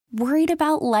Worried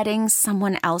about letting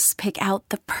someone else pick out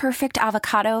the perfect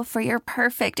avocado for your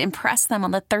perfect impress them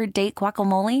on the third date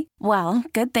guacamole? Well,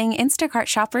 good thing Instacart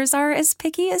shoppers are as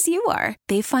picky as you are.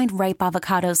 They find ripe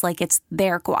avocados like it's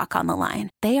their guac on the line.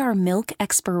 They are milk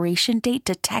expiration date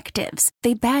detectives.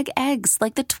 They bag eggs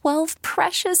like the 12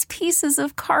 precious pieces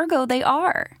of cargo they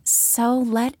are. So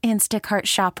let Instacart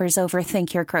shoppers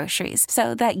overthink your groceries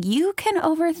so that you can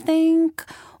overthink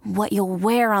what you'll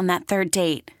wear on that third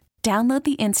date. Download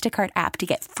the Instacart app to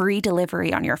get free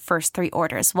delivery on your first 3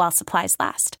 orders while supplies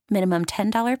last. Minimum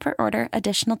 $10 per order.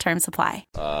 Additional terms apply.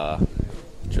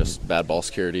 Just bad ball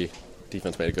security.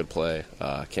 Defense made a good play.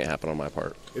 Can't happen on my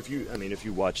part. If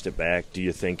you watched it back, do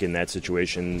you think in that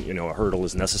situation, a hurdle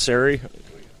is necessary?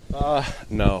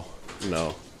 No.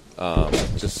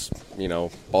 Just,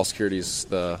 ball security is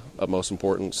the utmost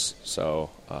importance, so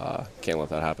can't let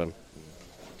that happen.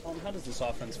 How does this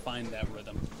offense find that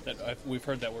rhythm? We've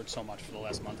heard that word so much for the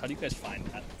last month. How do you guys find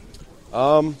that?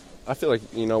 I feel like,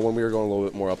 when we were going a little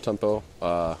bit more up-tempo,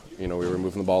 we were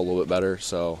moving the ball a little bit better,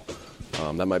 so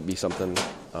that might be something.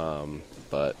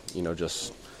 But,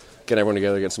 just get everyone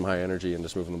together, get some high energy, and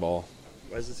just moving the ball.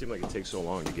 Why does it seem like it takes so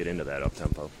long to get into that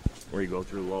up-tempo, where you go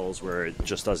through lulls where it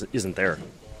just isn't there?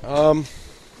 I'm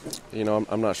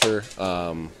not sure.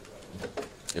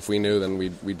 If we knew, then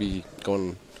we'd be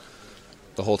going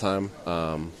the whole time,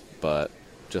 but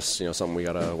just something we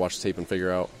gotta watch the tape and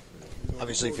figure out.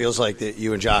 Obviously, it feels like that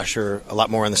you and Josh are a lot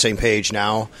more on the same page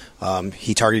now.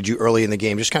 He targeted you early in the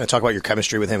game. Just kind of talk about your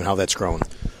chemistry with him and how that's grown.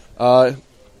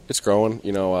 It's growing.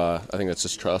 I think that's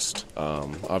just trust.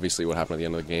 Obviously, what happened at the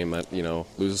end of the game that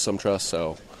loses some trust.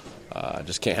 So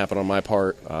just can't happen on my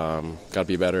part. Got to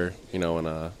be better. In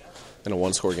a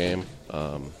one-score game.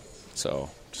 So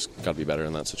just got to be better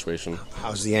in that situation.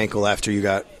 How's the ankle after you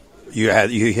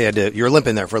were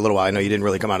limping there for a little while? I know you didn't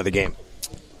really come out of the game.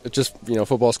 It's just,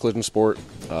 football's a collision sport.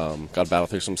 Got to battle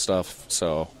through some stuff.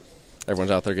 So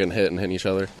everyone's out there getting hit and hitting each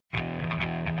other.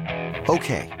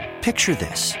 Okay, picture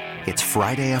this. It's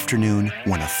Friday afternoon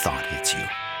when a thought hits you.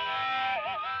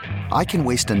 I can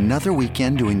waste another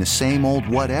weekend doing the same old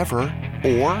whatever,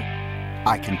 or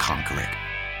I can conquer it.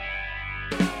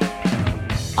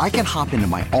 I can hop into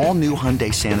my all-new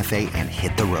Hyundai Santa Fe and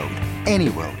hit the road. Any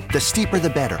road. The steeper, the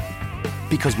better.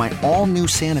 Because my all-new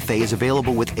Santa Fe is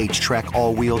available with H-Track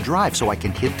all-wheel drive, so I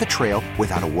can hit the trail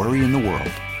without a worry in the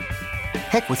world.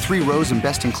 Heck, with 3 rows and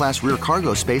best-in-class rear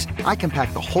cargo space, I can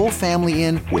pack the whole family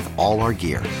in with all our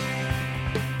gear.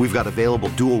 We've got available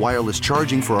dual wireless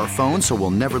charging for our phones, so we'll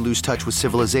never lose touch with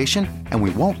civilization, and we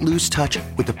won't lose touch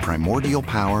with the primordial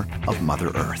power of Mother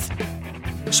Earth.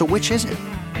 So which is it?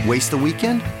 Waste the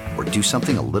weekend or do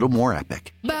something a little more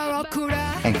epic?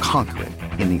 And conquer it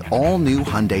in the all-new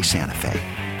Hyundai Santa Fe.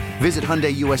 Visit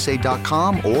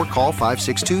HyundaiUSA.com or call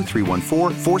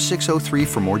 562-314-4603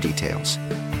 for more details.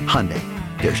 Hyundai,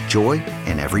 there's joy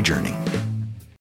in every journey.